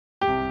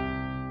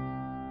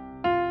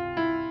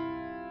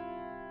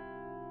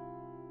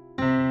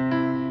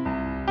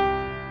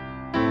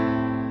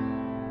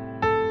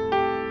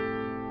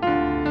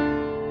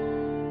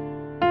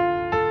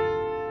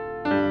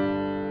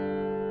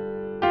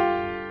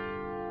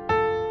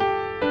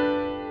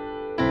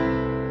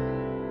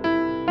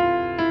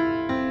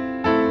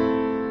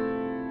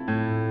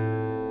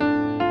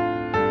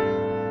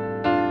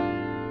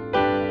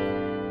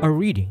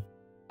reading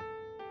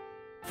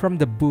from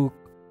the book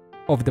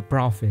of the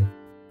prophet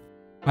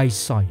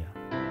Isaiah.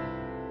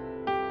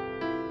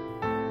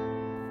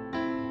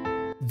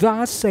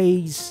 Thus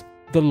says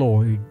the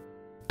Lord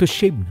to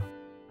Shebna,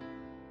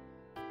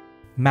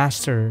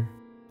 master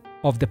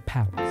of the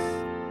palace,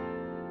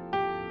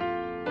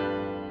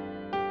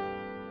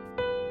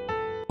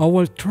 I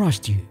will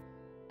thrust you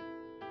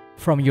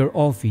from your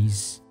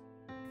office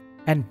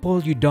and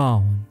pull you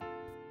down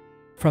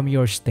from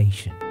your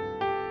station.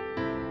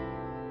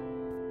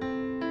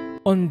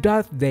 On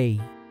that day,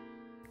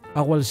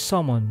 I will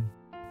summon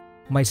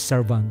my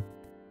servant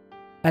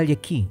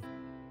Eliakim,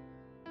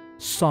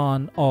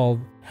 son of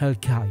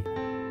Hilkiah.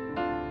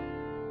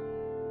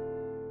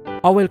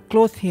 I will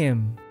clothe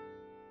him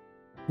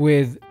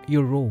with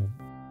your robe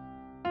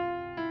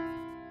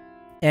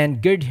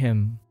and gird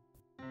him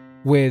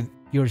with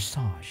your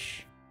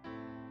sash,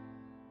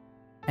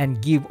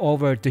 and give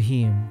over to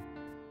him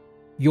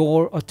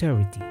your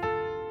authority.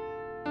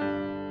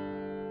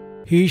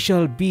 He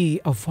shall be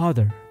a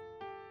father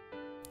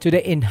to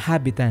the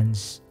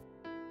inhabitants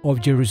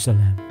of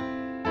Jerusalem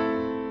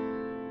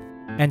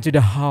and to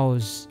the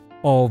house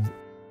of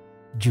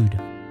Judah.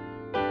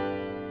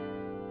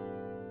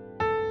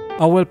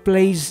 I will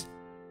place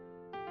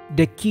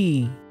the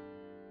key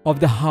of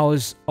the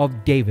house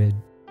of David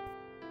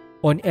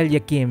on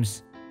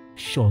Eliakim's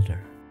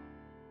shoulder.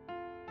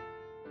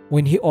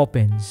 When he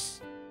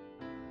opens,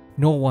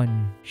 no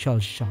one shall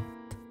shut.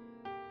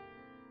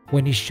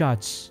 When he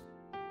shuts,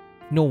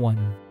 no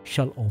one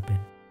shall open.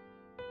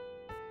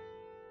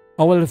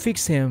 I will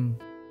fix him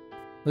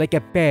like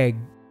a peg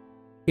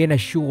in a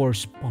sure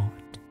spot,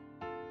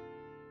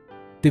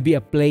 to be a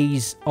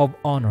place of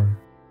honor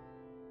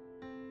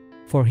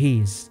for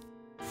his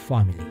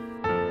family.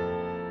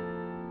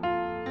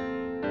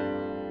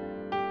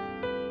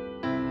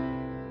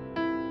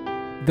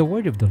 The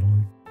word of the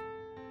Lord.